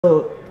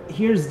So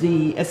here's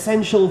the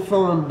essential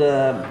phone.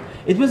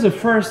 It was the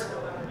first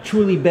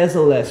truly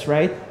bezel-less,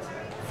 right?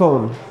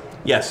 Phone.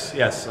 Yes,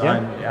 yes, Yeah.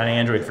 on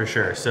Android for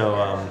sure. So,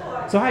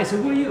 So hi, so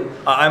who are you?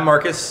 I'm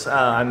Marcus.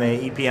 I'm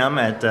the EPM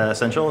at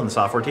Essential in the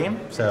software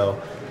team.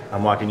 So,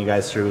 I'm walking you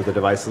guys through the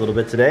device a little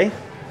bit today.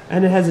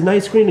 And it has a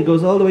nice screen. It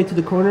goes all the way to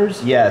the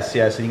corners. Yes,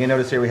 yes. So you can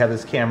notice here we have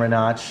this camera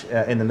notch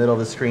in the middle of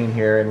the screen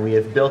here, and we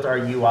have built our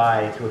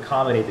UI to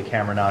accommodate the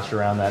camera notch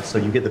around that, so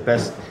you get the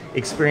best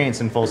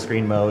experience in full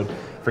screen mode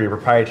for your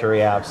proprietary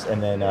apps,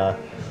 and then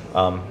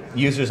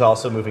users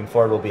also moving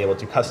forward will be able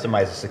to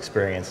customize this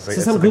experience. So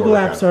some Google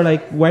apps are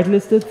like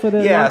whitelisted for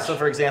the Yeah, notch? so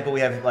for example,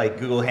 we have like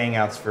Google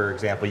Hangouts, for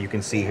example, you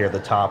can see here at the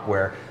top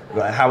where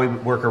how we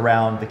work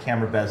around the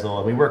camera bezel,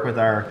 and we work with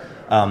our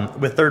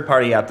with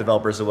third-party app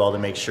developers as well to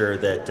make sure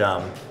that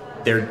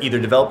they're either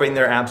developing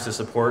their apps to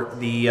support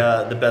the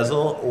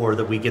bezel, or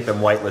that we get them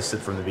whitelisted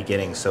from the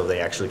beginning so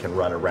they actually can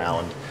run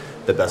around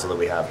the bezel that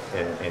we have.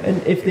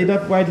 And if they're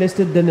not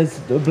whitelisted, then it's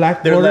a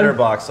black They're border?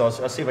 letterboxed, so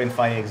I'll see if I can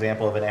find an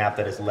example of an app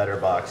that is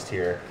letterboxed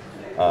here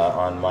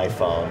on my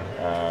phone.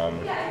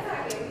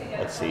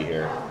 Let's see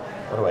here.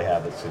 What do I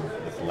have that's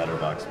in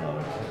letterbox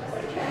mode?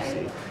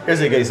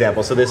 Here's a good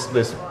example. So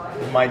this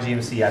My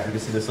GMC app, you can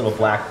see this little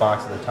black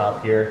box at the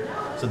top here.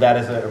 So that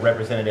is a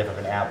representative of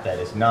an app that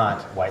is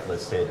not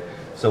whitelisted.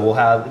 So we'll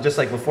have, just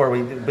like before,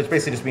 which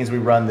basically just means we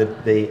run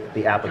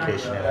the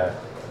application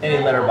in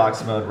a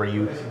letterbox mode where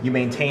you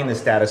maintain the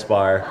status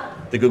bar,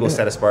 the Google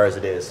status bar as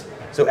it is.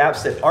 So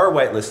apps that are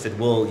whitelisted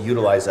will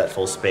utilize that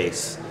full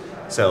space.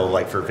 So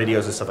like for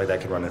videos and stuff like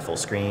that, can run in full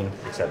screen,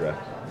 etc.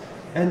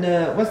 And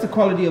what's the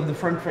quality of the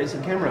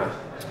front-facing camera?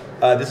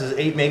 This is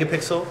 8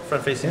 megapixel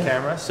front-facing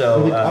camera.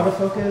 So with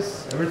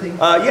autofocus, everything?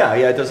 yeah,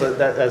 it does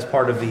that as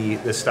part of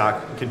the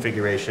stock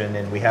configuration,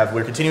 and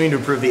we're continuing to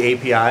improve the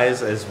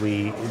APIs as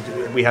we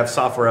have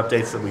software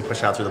updates that we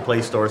push out through the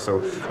Play Store.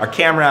 So our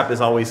camera app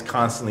is always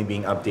constantly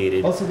being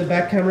updated. Also, the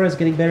back camera is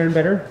getting better and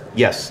better.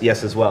 Yes,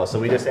 as well. So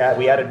we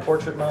added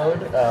portrait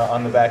mode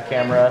on the back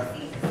camera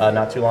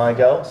not too long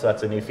ago. So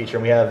that's a new feature.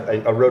 And we have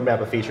a roadmap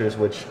of features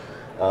which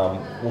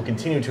we'll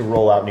continue to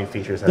roll out new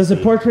features. Does the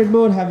portrait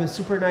mode have a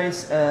super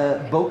nice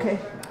bokeh?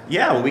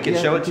 Yeah, well, we can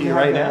show it to you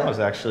right now.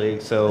 Actually,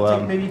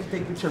 so maybe you can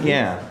take a picture of me.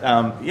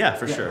 Yeah,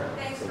 for sure.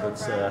 So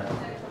let's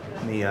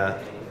let me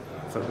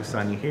focus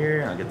on you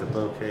here. I'll get the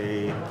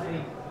bokeh.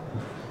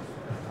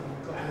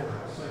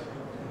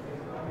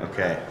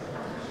 Okay.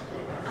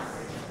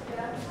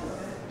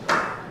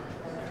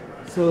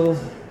 So,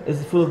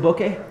 is it full of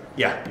bokeh?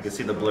 Yeah, you can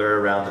see the blur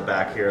around the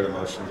back here, the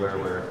motion blur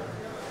where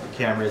the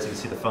camera is. You can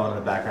see the phone in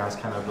the background is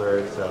kind of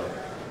blurred. So.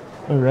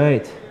 All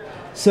right.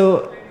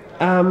 So,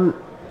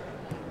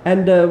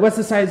 what's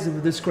the size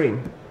of the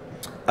screen?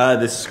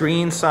 The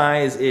screen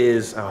size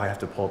is, I have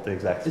to pull up the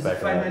exact spec. Is it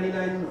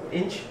 599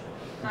 inch?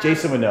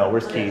 Jason would know.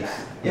 Where's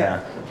Keith?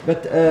 Yeah.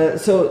 But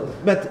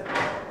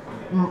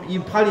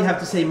you probably have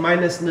to say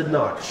minus the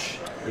notch.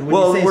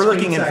 Well, we're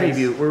looking in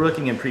preview. We're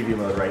looking in preview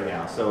mode right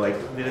now. So like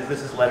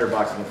this is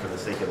letterboxing for the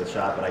sake of the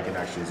shot, but I can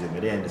actually zoom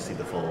it in to see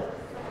the full.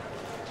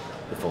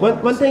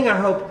 One thing I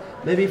hope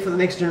maybe for the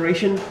next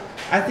generation,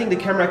 I think the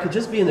camera could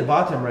just be in the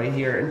bottom right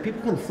here, and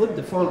people can flip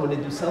the phone when they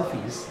do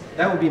selfies.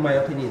 That would be my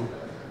opinion.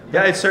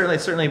 Yeah, it's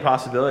certainly a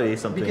possibility.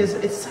 Something because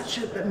it's such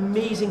an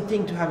amazing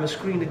thing to have a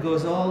screen that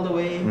goes all the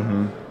way.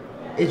 Mm-hmm.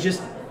 It's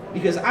just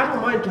because I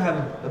don't mind to have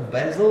a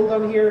bezel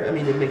down here. I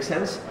mean, it makes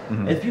sense.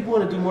 Mm-hmm. If people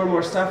want to do more and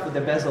more stuff with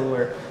the bezel,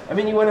 where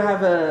you want to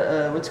have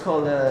what's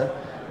called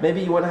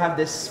maybe you want to have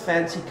this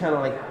fancy kind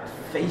of like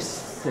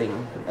face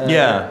thing.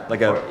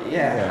 Like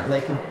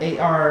an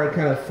AR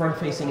kind of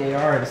front-facing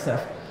AR and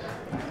stuff.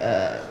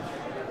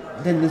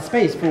 Then the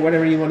space for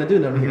whatever you want to do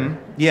down here.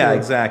 Yeah, so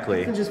exactly.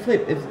 You can just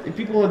flip. If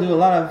people want to do a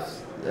lot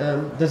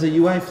of, does the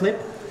UI flip?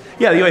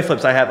 Yeah, the UI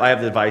flips. I have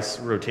the device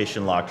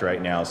rotation locked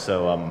right now.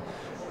 So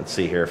let's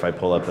see here if I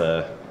pull up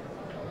an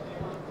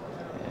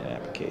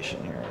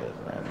application here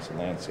that runs in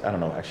landscape. I don't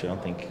know. Actually, I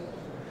don't think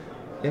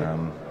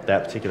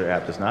that particular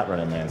app does not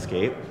run in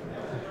landscape.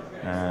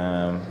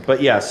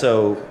 But yeah,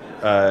 so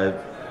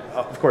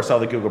of course, all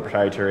the Google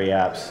proprietary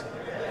apps,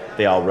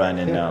 they all run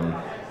in.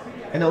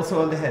 And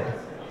also on the head.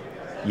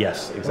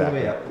 Yes, exactly. All the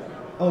way up,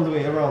 all the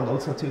way around,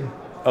 also too.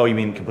 Oh, you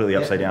mean completely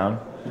upside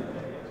down?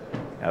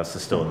 This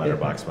is still in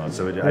letterbox mode,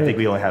 so I think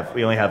we only have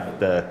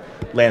the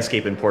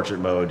landscape and portrait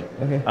mode.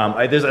 Okay.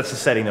 That's a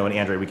setting though in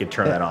Android. We could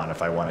turn that on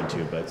if I wanted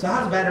to. But so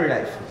how's battery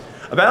life?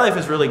 Battery life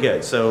is really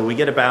good. So we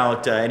get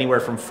about anywhere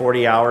from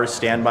 40 hours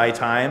standby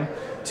time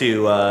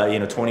to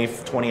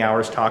 20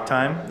 hours talk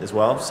time as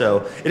well.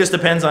 So it just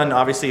depends on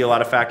obviously a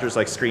lot of factors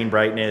like screen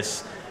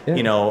brightness. Yeah.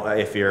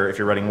 If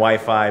you're running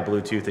Wi-Fi,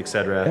 Bluetooth,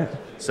 etc. Yeah.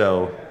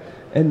 So.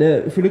 And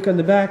if we look on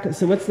the back,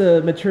 so what's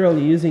the material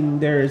you're using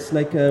there? It's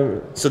like a...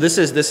 So this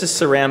is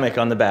ceramic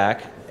on the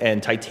back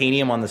and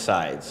titanium on the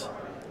sides.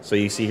 So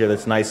you see here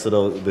this nice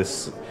little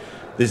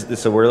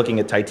so we're looking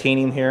at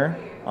titanium here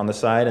on the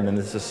side, and then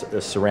this is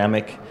a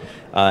ceramic,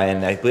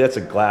 and I believe that's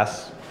a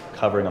glass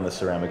covering on the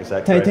ceramic. Is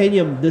that correct?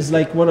 Titanium. This is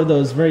like one of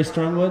those very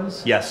strong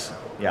ones. Yes.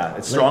 Yeah.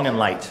 It's strong and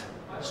light.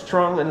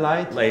 Strong and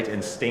light. Light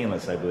and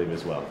stainless, I believe,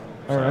 as well.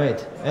 All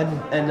right, and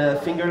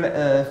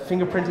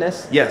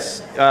fingerprintless.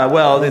 Yes.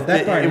 Well,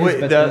 that part is,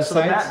 but the so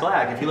the sides? matte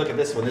black. If you look at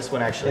this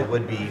one actually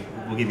would be.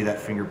 We'll give you that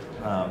finger.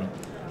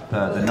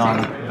 The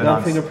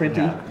non-fingerprinty.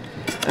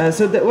 Yeah.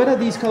 So what are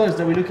these colors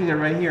that we're looking at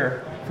right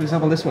here? For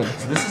example, this one.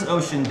 So this is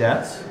Ocean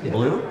Depths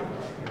blue.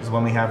 This is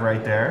one we have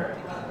right there.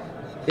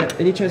 Yeah.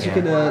 Any chance you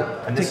can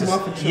and take them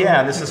off? And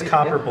show this is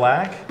copper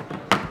black.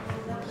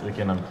 So we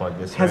can unplug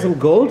this. Has some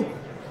gold.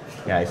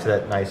 Yeah, I see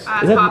that nice.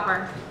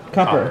 Copper.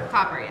 Copper.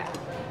 Copper, yeah.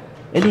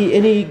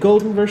 Any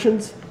golden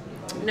versions?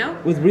 No.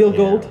 With real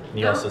gold?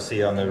 You also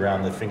see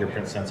around the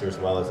fingerprint sensor as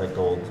well as that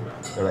gold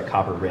or that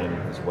copper ring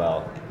as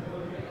well.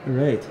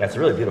 Right. That's a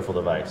really beautiful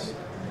device.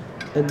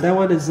 And that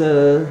one is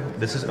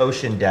This is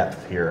Ocean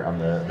Depth here on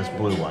this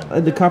blue one.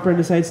 And the copper on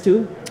the sides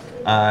too?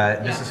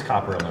 This is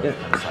copper on the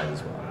side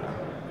as well.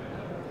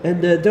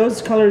 And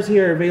those colors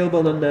here are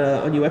available on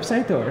your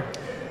website, or?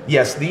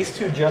 Yes, these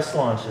two just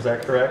launched. Is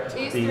that correct?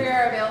 These three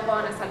are available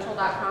on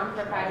essential.com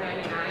for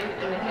 $5.99,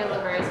 and the Halo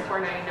Gray is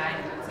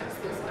 $4.99. It's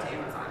exclusive to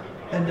Amazon.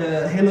 And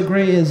Halo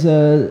Gray is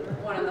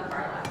one on the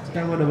far left.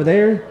 that one over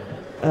there.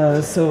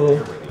 So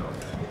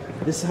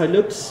this is how it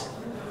looks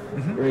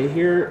right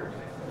here.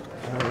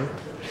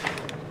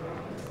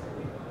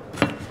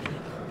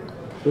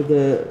 With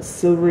the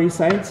silvery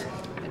sides.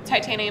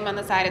 Titanium on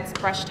the side, it's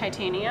brushed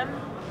titanium.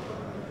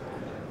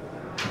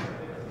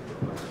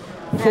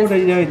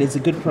 $4.99 is a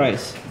good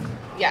price.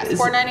 Yes,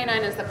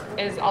 $4.99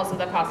 is also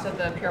the cost of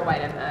the pure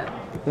white and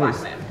the black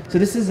moon. So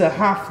this is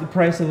half the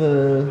price of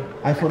a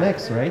iPhone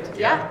X, right?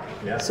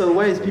 Yeah. So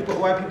why are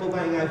people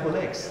buying iPhone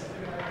X?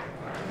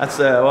 That's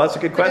that's a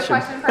good question.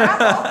 Good question for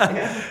Apple.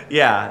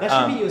 Yeah. That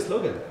should be your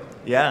slogan.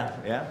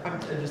 Yeah. I'm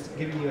just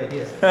giving you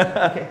ideas.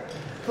 Okay.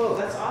 Cool.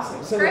 That's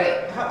awesome. So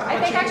Great. how I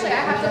think actually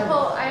I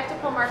have to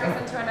pull Marcus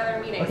into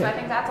another meeting, so I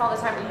think that's all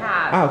the time we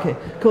have. Okay.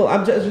 Cool.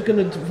 I'm just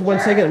gonna for 1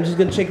 second. I'm just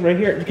gonna check right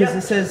here because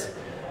it says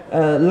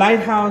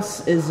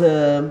Lighthouse is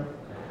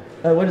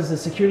what is the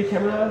security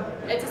camera?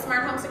 It's a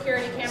smart home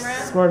security camera.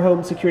 Smart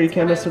home security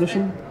camera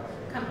solution.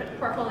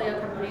 Portfolio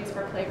companies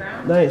for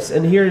playground. Nice.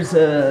 And here's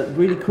a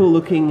really cool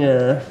looking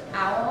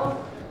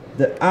Owl.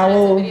 The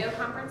Owl. It's a video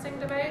conferencing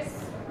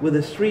device. With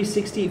a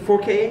 360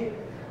 4K.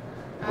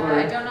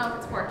 I don't know if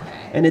it's 4K.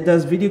 And it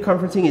does video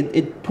conferencing.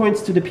 It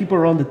points to the people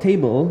around the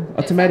table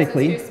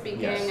automatically. It senses who's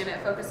speaking and it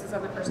focuses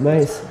on the person.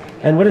 Nice. Who's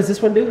speaking. And what does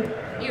this one do?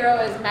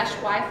 Eero is mesh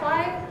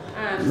Wi-Fi.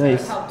 So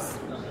nice. it helps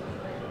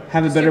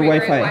have a better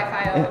Wi-Fi.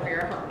 Wi-Fi all over your